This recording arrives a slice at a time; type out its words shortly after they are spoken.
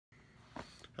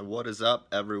What is up,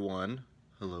 everyone?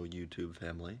 Hello, YouTube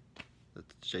family.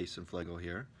 It's Jason Fleagle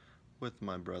here with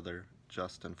my brother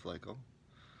Justin Fleagle.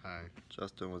 Hi.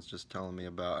 Justin was just telling me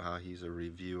about how he's a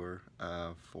reviewer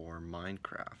for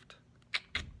MineCraft,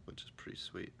 which is pretty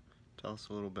sweet. Tell us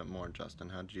a little bit more, Justin.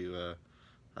 How'd you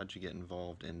get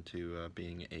involved into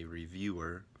being a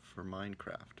reviewer for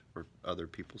MineCraft or other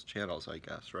people's channels, I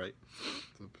guess, right?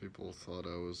 The people thought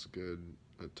I was good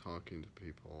at talking to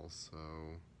people, so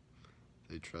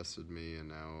they trusted me, and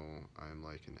now I'm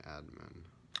like an admin.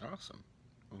 Awesome.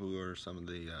 Who are some of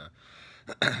the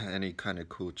any kind of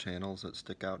cool channels that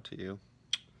stick out to you?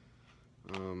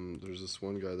 There's this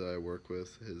one guy that I work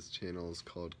with. His channel is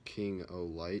called King O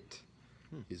Light.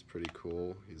 He's pretty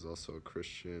cool. He's also a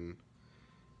Christian,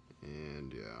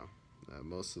 and yeah,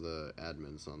 most of the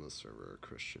admins on the server are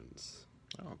Christians.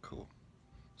 Oh, cool.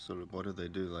 So what do they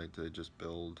do? Like, do they just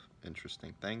build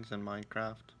interesting things in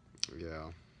Minecraft?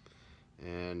 Yeah,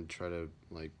 and try to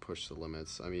like push the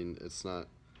limits. I mean,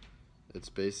 it's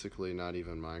basically not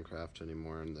even Minecraft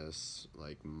anymore in this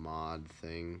like mod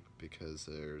thing, because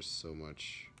there's so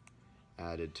much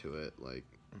added to it. Like,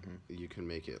 you can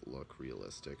make it look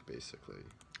realistic, basically.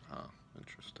 Oh,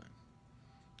 interesting.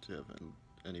 Do you have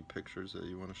any pictures that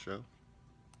you want to show?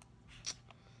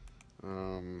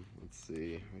 Let's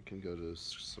see. I can go to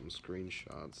some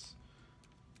screenshots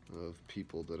of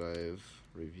people that I've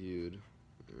reviewed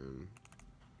in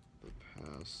the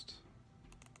past.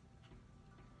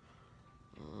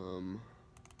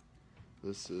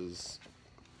 This is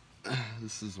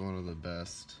one of the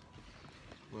best.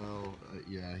 Well,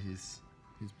 yeah, he's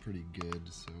pretty good.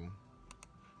 So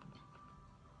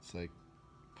it's like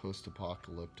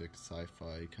post-apocalyptic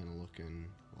sci-fi kind of looking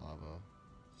lava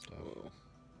stuff. Whoa.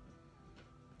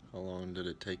 How long did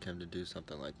it take him to do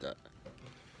something like that?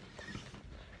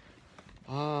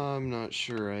 I'm not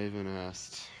sure. I haven't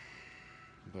asked,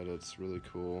 but it's really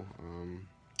cool.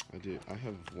 I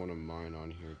have one of mine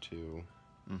on here too.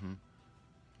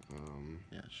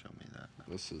 Yeah, show me that.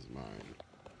 This is mine.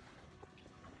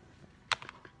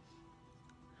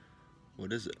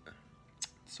 What is it?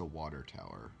 It's a water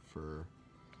tower for.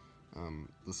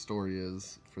 The story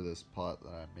is, for this pot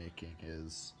that I'm making,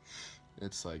 is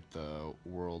it's like the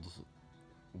world's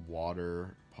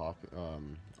water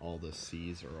all the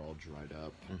seas are all dried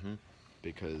up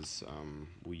because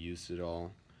we used it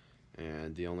all,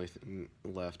 and the only thing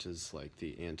left is like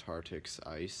the Antarctic's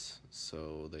ice,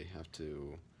 so they have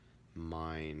to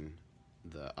mine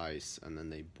the ice and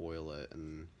then they boil it,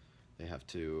 and they have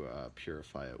to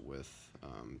purify it with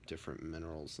different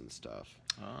minerals and stuff.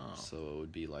 Oh. So it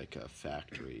would be like a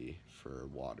factory for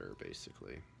water,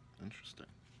 basically. Interesting.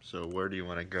 So where do you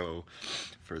want to go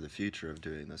for the future of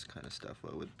doing this kind of stuff?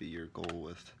 What would be your goal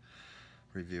with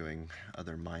reviewing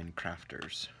other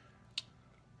Minecrafters?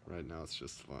 Right now it's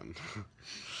just fun.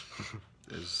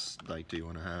 Do you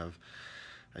want to have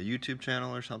a YouTube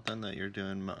channel or something that you're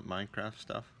doing Minecraft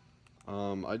stuff?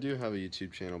 I do have a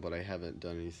YouTube channel, but I haven't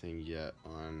done anything yet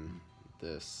on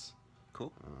this.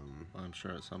 Cool. Well, I'm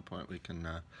sure at some point we can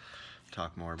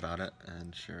talk more about it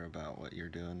and share about what you're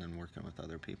doing and working with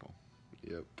other people.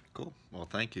 Yep. Cool. Well,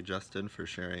 thank you, Justin, for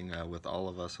sharing with all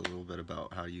of us a little bit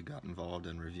about how you got involved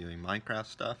in reviewing Minecraft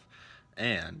stuff.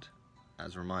 And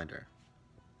as a reminder,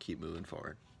 keep moving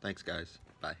forward. Thanks, guys.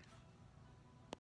 Bye.